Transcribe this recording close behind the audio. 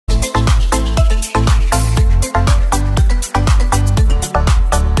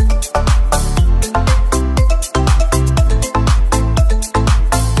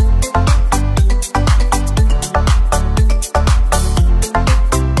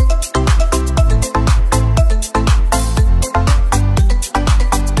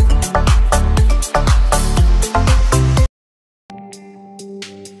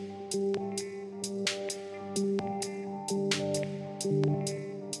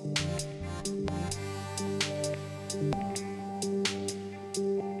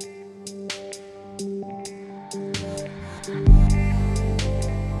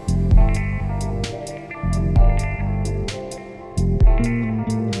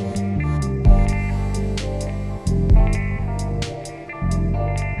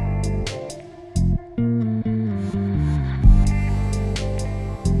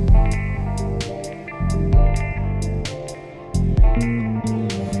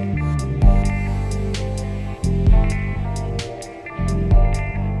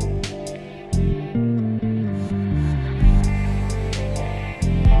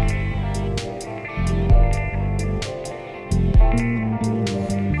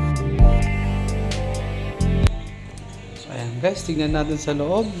Guys, tignan natin sa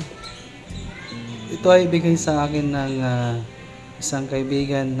loob. Ito ay bigay sa akin ng isang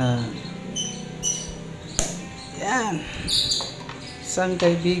kaibigan na yan. Isang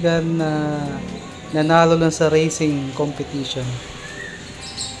kaibigan na nanalo lang sa racing competition.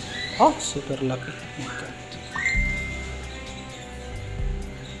 Oh, super lucky. Oh my God.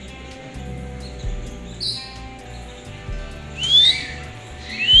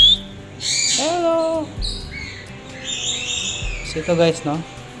 Hello! So ito guys, no?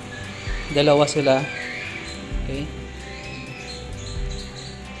 Dalawa sila. Okay.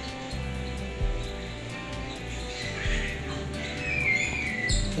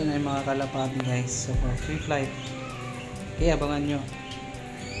 Ito na yung mga kalapati guys. So for free flight. Okay, abangan nyo.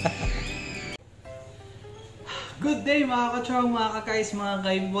 Good day mga kachong, mga kakais, mga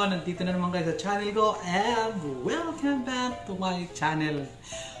kaibuan. Nandito na naman guys sa channel ko. And welcome back to my channel.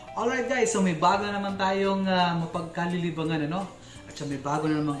 Alright guys, so may bago na naman tayong mapagkalilibangan, ano? At so may bago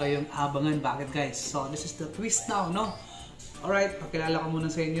na naman kayong abangan. Bakit guys? So this is the twist now, no? Alright, pakilala ko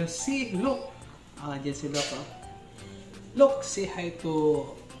muna sa inyo si Luke. Diyan si Luke, oh. Luke, say hi to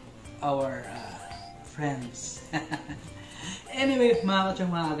our friends. Anyway, mga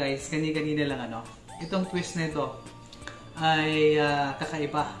kachong, mga guys, kanina lang, ano? Itong twist na ito ay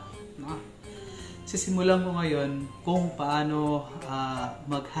kakaiba, no? Sisimulan ko ngayon kung paano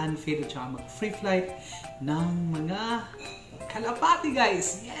mag-hand feed at mag free flight ng mga kalapati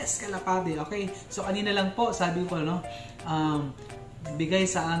guys. Yes, kalapati. Okay. So kanina lang po sabi ko, no, bigay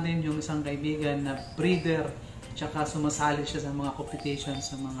sa atin yung isang kaibigan na breeder, tsaka sumasali siya sa mga competition,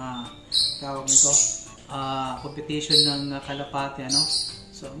 sa mga tawag nito, competition ng kalapati, ano.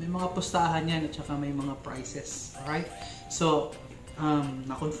 So may mga pustahan yan at saka may mga prizes. Alright. So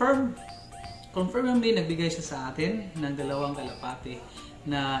na-confirm yung nagbigay siya sa atin ng dalawang kalapati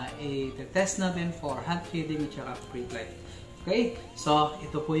na i-test natin for hand feeding at saka free flight. Okay? So,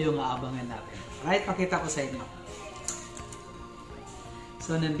 ito po yung aabangan natin. Alright, pakita ko sa inyo.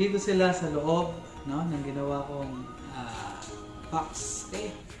 So, nandito sila sa loob, no, ng ginawa kong box.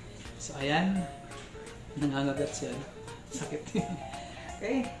 Okay? So, ayan. Nangangagat siya. Sakit.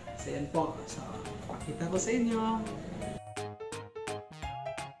 Okay? So, ayan po. So, pakita ko sa inyo.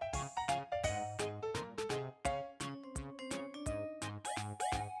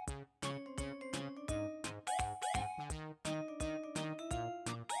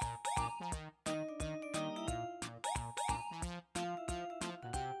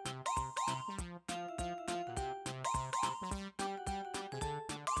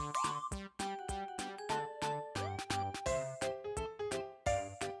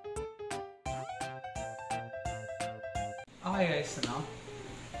 Okay guys, ano?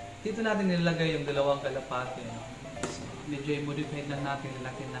 Dito natin nilagay yung dalawang kalapati, no? So, medyo i-modify lang natin,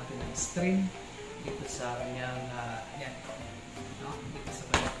 nilagyan natin ng string dito sa kanyang, yan, no? Dito sa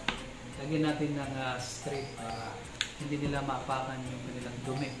kanyang. Lagyan natin ng string para hindi nila maapakan yung kanilang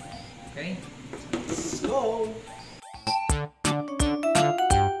dumi. Okay? So, let's go!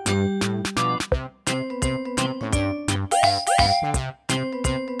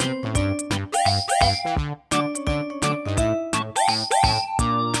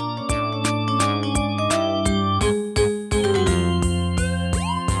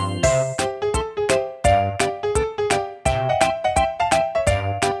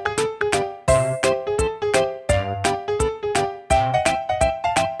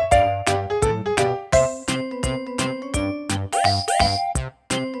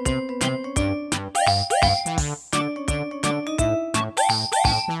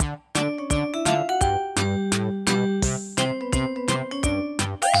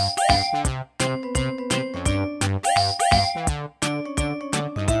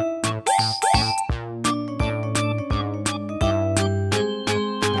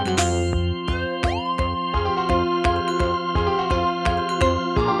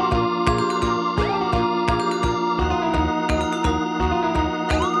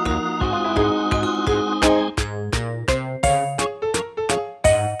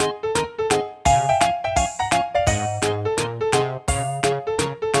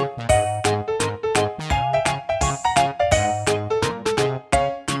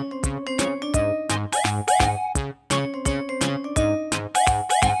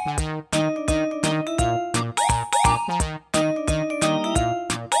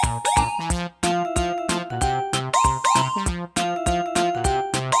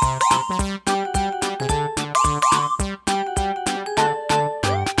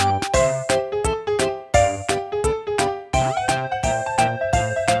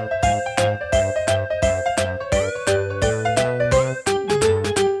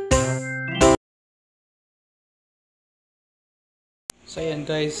 So ayan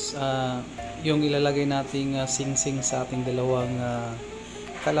guys, yung ilalagay nating sing-sing sa ating dalawang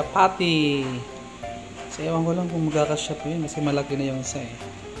kalapati. So ewan ko lang kung magkakasya po yun kasi malaki na yung isa eh.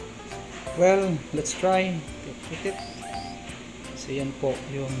 Well, let's try. Put it. So yan po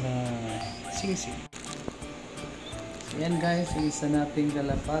yung sing-sing. So yan guys, yung isa nating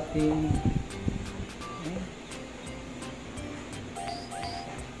kalapati. Okay.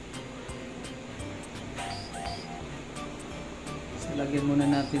 So lagyan muna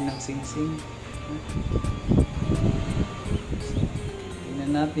natin ng sing-sing.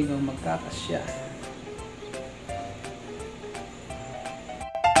 Tingnan natin kung magkakasya.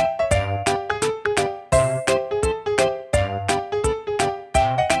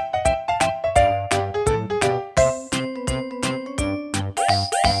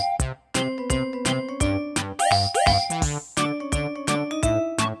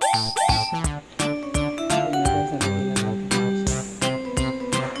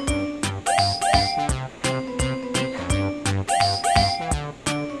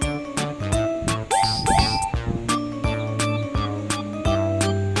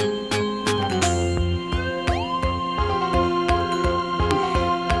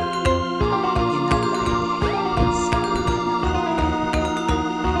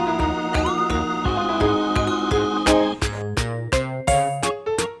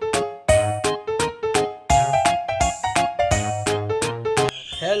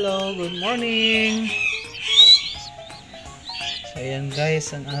 Hello, good morning! So ayan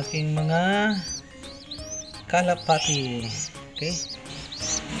guys, ang aking mga kalapati. Okay?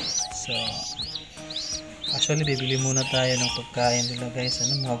 So actually bibili muna tayo ng pagkain nila guys.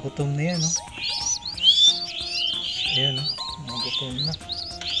 Ano, mga gutom na yan, no? Ayan, no? Mga gutom na.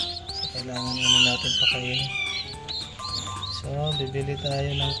 So kailangan na natin pakainin. So bibili tayo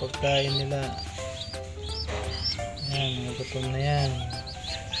ng pagkain nila. Ayan, mga gutom na yan.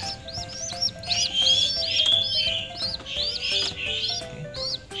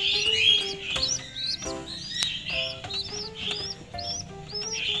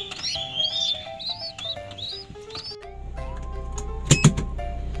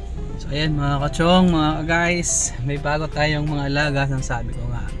 Ayan mga kachong, mga guys, may bago tayong mga alaga. Ang sabi ko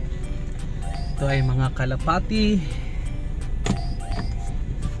nga, ito ay mga kalapati.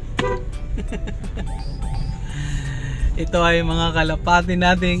 Ito ay mga kalapati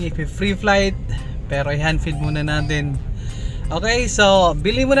nating ipi-free flight, pero i-hand feed muna natin. Okay, so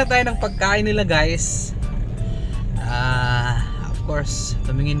bili muna tayo ng pagkain nila guys. Of course,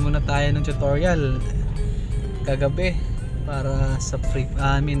 tumingin muna tayo ng tutorial kagabi para sa free,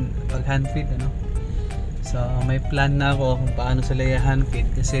 pag hand feed, ano. So may plan na ako kung paano sila i-hand feed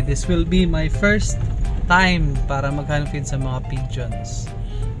kasi this will be my first time para mag hand feed sa mga pigeons,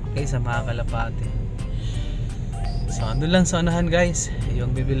 okay, sa mga kalapati. So andun lang sa unahan guys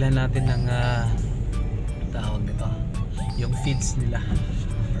yung bibilhan natin ng tawag nito, yung feeds nila,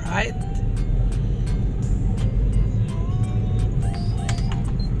 right?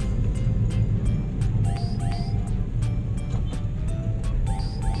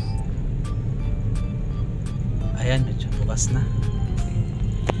 Ayan, medyo bukas na.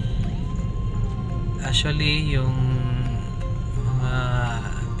 Actually, yung mga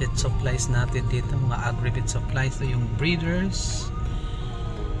pet supplies natin dito, mga agri-pet supplies, ito yung breeders,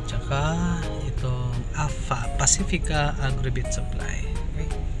 tsaka itong Pacifica agri-pet supply. Okay,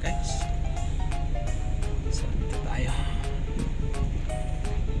 guys. So, dito tayo.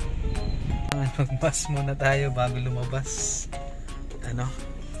 Mag-bus muna tayo bago lumabas. Ano?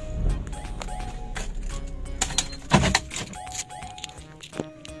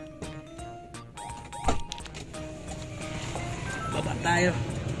 Baba tayo.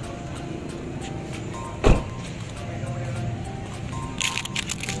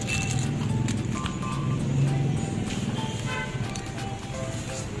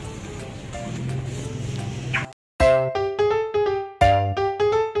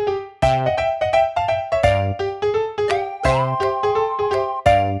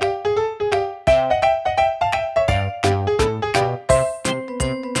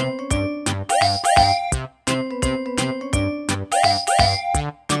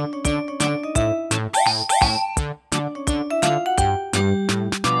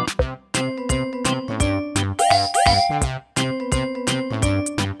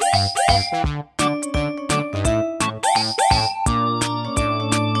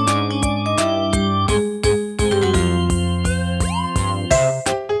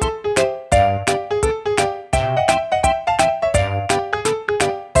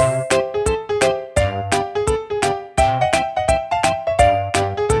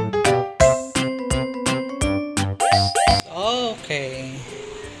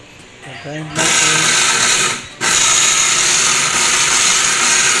 grind natin.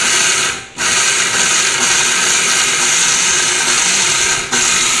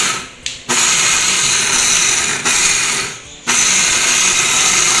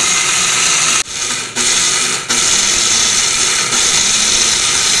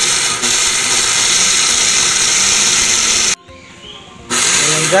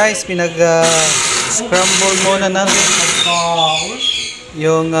 Guys, pinag-scramble muna natin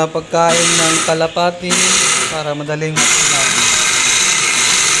yung pagkain ng kalapati para madaling matunaw.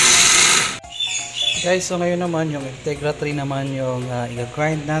 Guys, so ngayon naman yung Integra 3 naman yung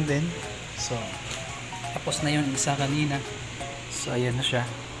i-grind natin. So, tapos na yung isa kanina. So, ayan na siya.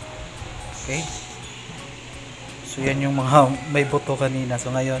 Okay. So, yan yung mga may buto kanina.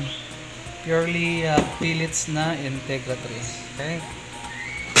 So, ngayon, purely pellets na Integra 3. Okay.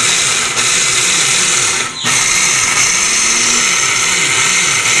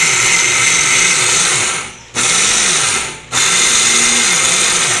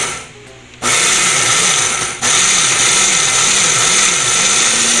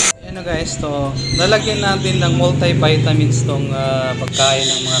 Guys, to lalagyan natin ng multivitamins tong pagkain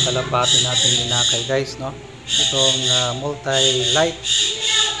ng mga kalapati natin inakay guys, no? Itong multi-light,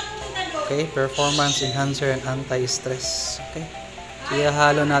 okay, performance enhancer and anti-stress, okay. So,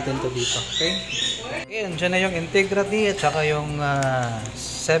 ihalo natin to dito, okay. Ayan, dyan na yung Integra D at saka yung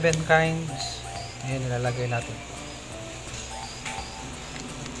 7 kinds. Ayan, nilalagay natin.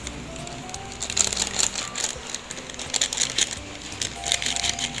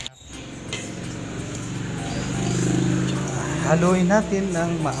 Haluin natin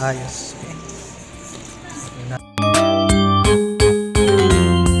ng maayos. Okay.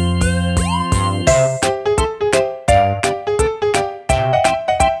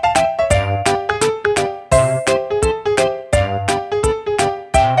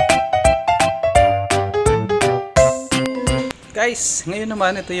 Guys, ngayon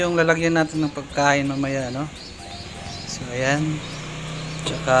naman ito yung lalagyan natin ng pagkain mamaya, no? So ayan.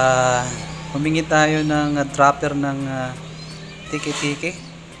 Tsaka humingi tayo ng dropper ng tiki-tiki.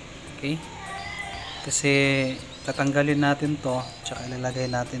 Okay? Kasi tatanggalin natin to, tsaka ilalagay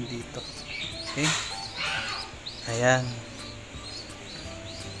natin dito. Okay? Ayan.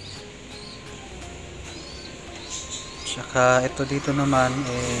 Tsaka ito dito naman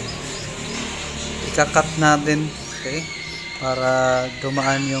ika-cut natin, okay? Para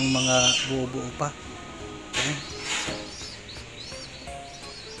dumaan yung mga buo-buo pa. Okay?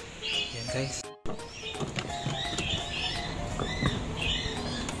 Ayan guys.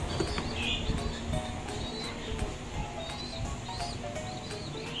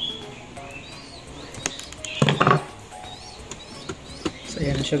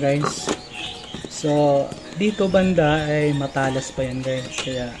 Ayan na siya guys. So dito banda ay matalas pa yan guys,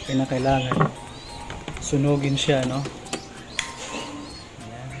 kaya kinakailangan sunugin siya, no?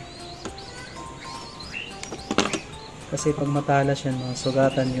 Ayan. Kasi pag matalas yan, no,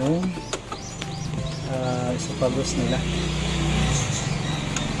 sugatan yung isopagos nila.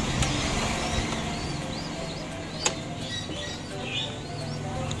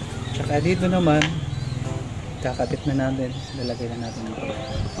 Tsaka dito naman kakapit na natin, lalagay na natin ito.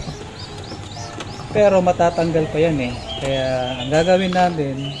 Pero matatanggal pa yan eh, kaya ang gagawin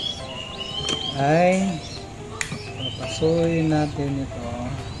natin ay papasuyin natin ito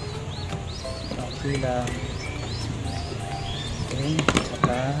okay lang, okay,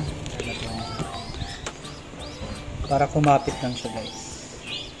 saka para kumapit lang siya guys.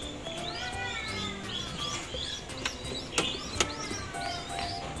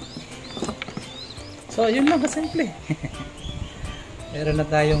 So, yun lang kasimple. Meron na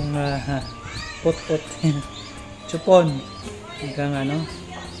tayong pot-pot. Chupon. Hanggang ano.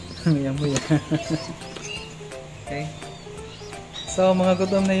 Muya-muya. Okay. So, mga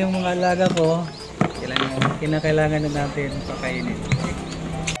gutom na yung mga alaga ko. Kinakailangan na natin pakainin. Okay.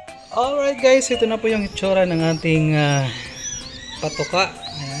 Alright guys, ito na po yung itsura ng ating patuka.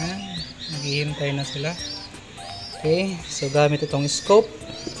 Ayan. Naghihintay na sila. Okay. So, gamit itong scope.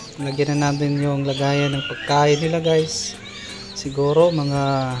 Lagyan na natin yung lagayan ng pagkain nila guys. Siguro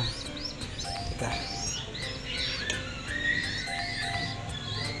mga teka.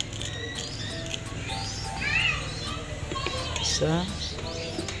 Isa.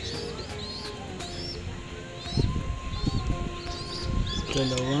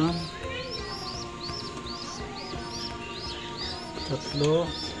 Dalawa. Tatlo.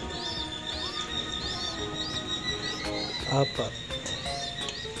 Apat.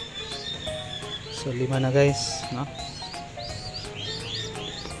 So 5 na guys, no?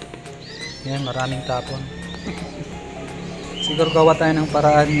 Yan, maraming tapon. siguro gawa tayo ng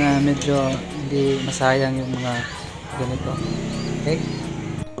paraan na medyo hindi masayang yung mga ganito. Okay?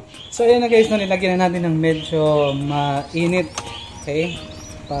 So ayan na guys, no, nilagyan na natin ng medyo mainit. Okay?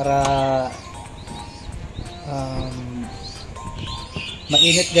 Para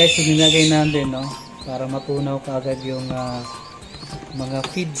mainit guys yung nilagay natin, no? Para matunaw kaagad yung mga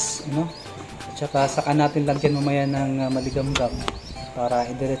feeds, no? At saka saka natin lagyan mamaya ng maligamgam para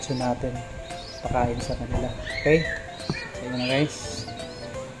idiretso natin pakain sa kanila. Okay? So yun na guys.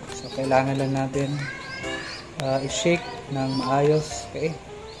 So kailangan lang natin i-shake ng maayos. Okay?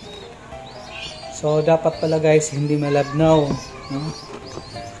 So dapat pala guys hindi malabnaw, no?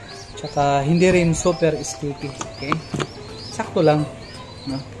 Tsaka hindi rin super sticky. Okay? Sakto lang,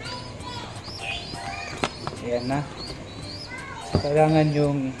 no? Ayan na. So kailangan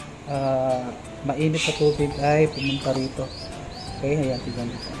yung mainit na tubig ay pumunta rito. Okay? Ayan, tignan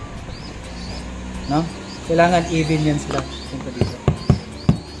dito. No? Kailangan even yan sila punta dito.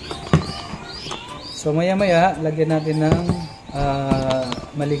 So maya maya lagyan natin ng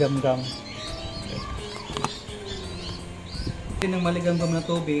maligamgam. Okay. Ng maligamgam na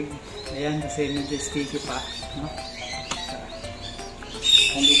tubig. Ayan, kasi medyo sticky pa, no?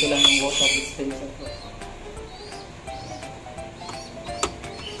 Nandito lang yung water dispenser ko.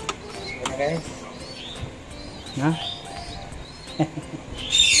 So na guys. Na?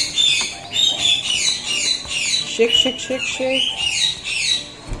 Shake, shake, shake, shake.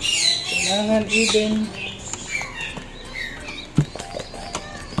 Kailangan even.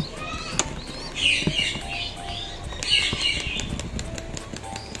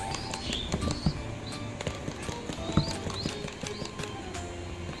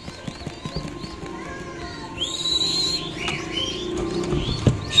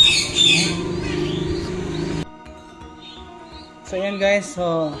 So ayan guys,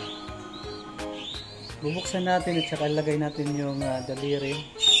 so bubuksan natin at saka ilagay natin yung daliri.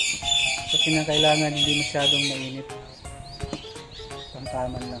 So kinakailangan hindi masyadong mainit.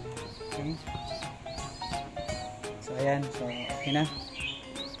 Pangtaman lang. Okay? So ayan, so okay na.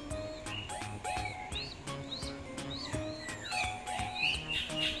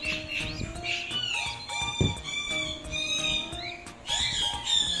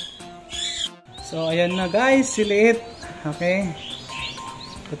 So ayan na guys, siliit. Okay.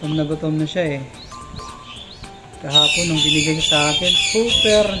 Gutom na siya eh. Kahapon nung binigay sa akin,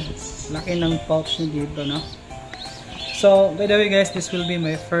 super laki ng pouch niya dito, no? So, by the way guys, this will be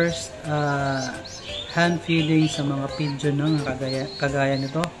my first hand feeding sa mga pigeon, no? Kagaya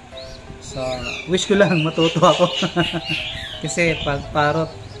nito. So, wish ko lang matuto ako. Kasi pag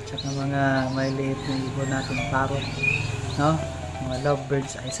parrot, tsaka mga maliliit na ibon natin parrot, no? Mga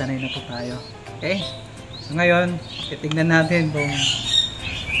lovebirds ay sanay na po tayo. Okay? So ngayon, titignan natin kung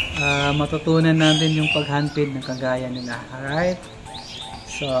matutunan natin yung pag-handfeed ng kagaya nila. Alright?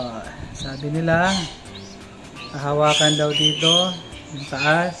 So, sabi nila, hawakan daw dito, yung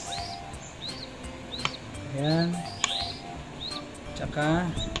taas. Ayan. Tsaka,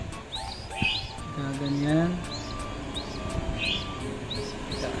 ganyan.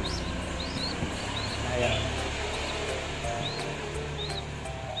 Ayan.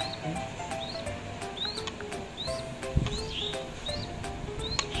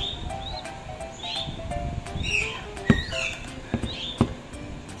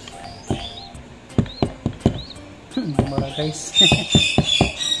 Mura guys.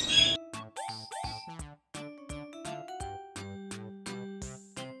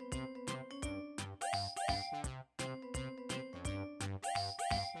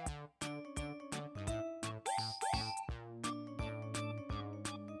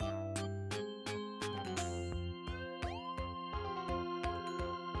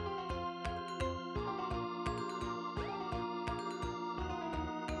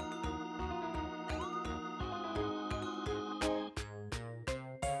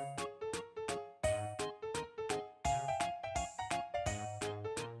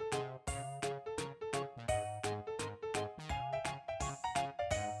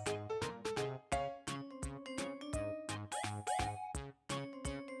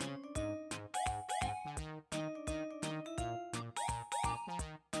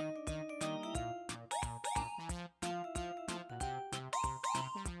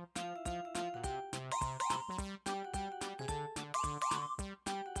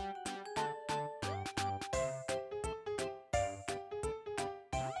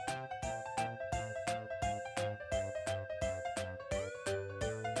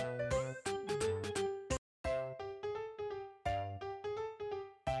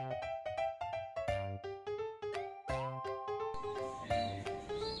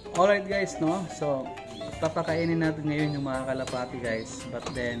 Alright guys, no? So, papakainin natin ngayon yung mga kalapati guys. But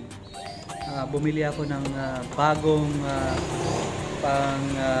then, bumili ako ng bagong pang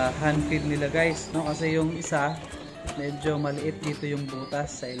hand feed nila guys, no? Kasi yung isa medyo maliit dito yung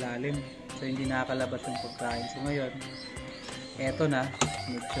butas sa ilalim, so hindi nakakalabas yung pagkain. So ngayon eto na,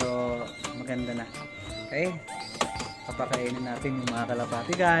 medyo maganda na. Okay, papakainin natin yung mga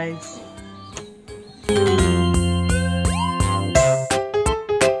kalapati guys.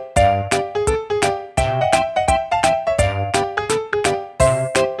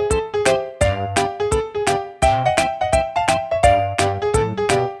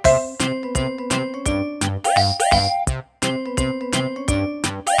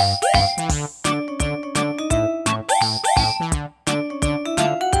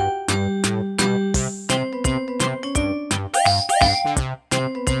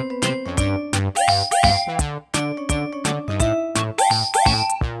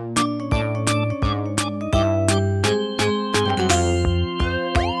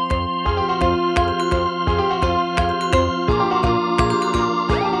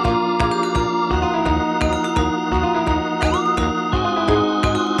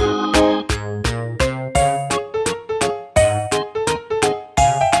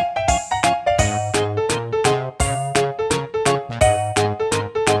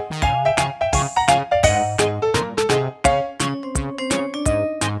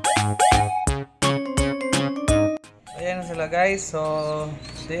 Ayan na sila guys, so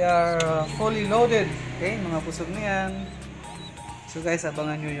they are fully loaded. Okay, mga pusog na yan. So guys,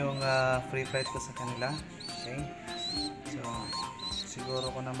 abangan nyo yung free flight ko sa kanila. Okay, so siguro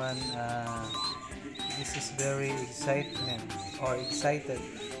ko naman this is very excitement or excited.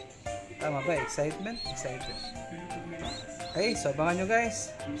 Tama ba? Excitement? Excited. Okay, so abangan nyo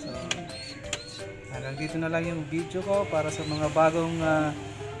guys. So hanggang dito na lang yung video ko para sa mga bagong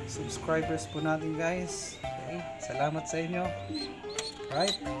subscribers po natin guys. Okay, salamat sa inyo.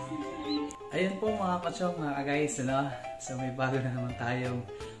 Alright. Ayun po mga kachong, mga guys, ano? So may bago na naman tayong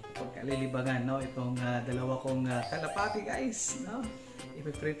pagkalilibangan, no? Itong dalawa kong kalapati guys, no?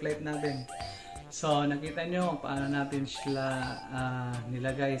 Ipi-free flight natin. So nakita nyo paano natin sila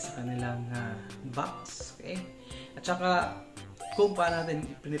nilagay sa kanilang box, okay? At saka kung paano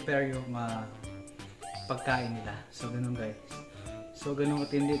natin i-prepare yung pagkain nila. So ganun guys. So ganun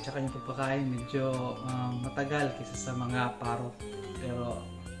katindi, tsaka yung pagpakain medyo matagal kaysa sa mga parot. Pero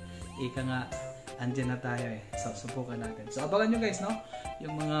ika nga, andyan na tayo eh. So subukan natin. So abangan nyo guys, no?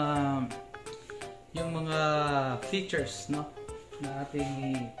 Yung mga features, no? Na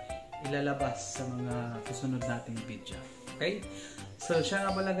ating ilalabas sa mga susunod nating video. Okay? So siya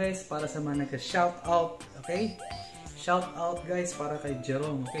nga pala guys, para sa mga nagka-shoutout. Okay? Shoutout guys para kay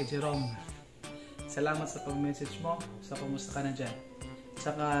Jerome. Okay, Jerome. Salamat sa pag-message mo. Sa kumusta ka na dyan.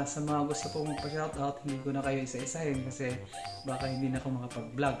 Saka sa mga gusto pong magpa-shoutout, hindi ko na kayo isa-isahin kasi baka hindi na ako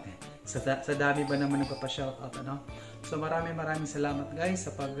makapag-vlog. Sa dami ba naman nagpapa-shoutout, ano? So maraming salamat guys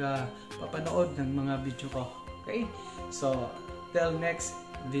sa pagpapanood ng mga video ko. Okay? So till next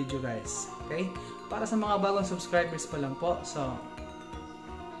video guys. Okay? Para sa mga bagong subscribers pa lang po, so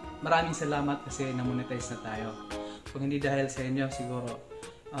maraming salamat kasi na-monetize na tayo. Kung hindi dahil sa inyo, siguro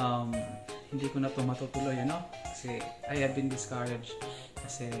hindi ko na ito matutuloy, ano? Kasi I have been discouraged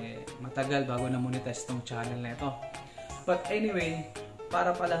kasi matagal bago na-monetize itong channel na ito. But anyway,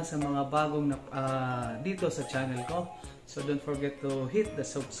 para pa lang sa mga bagong dito sa channel ko, so don't forget to hit the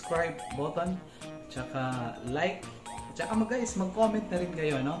subscribe button, tsaka like, tsaka guys, mag-comment na rin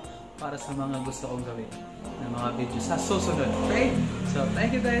kayo, no? Para sa mga gusto kong gawin na mga video sa susunod. Okay? So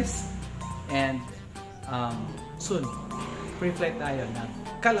thank you guys, and soon free flight tayo ng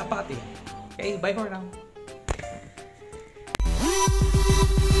Kalapati. Okay, bye for now.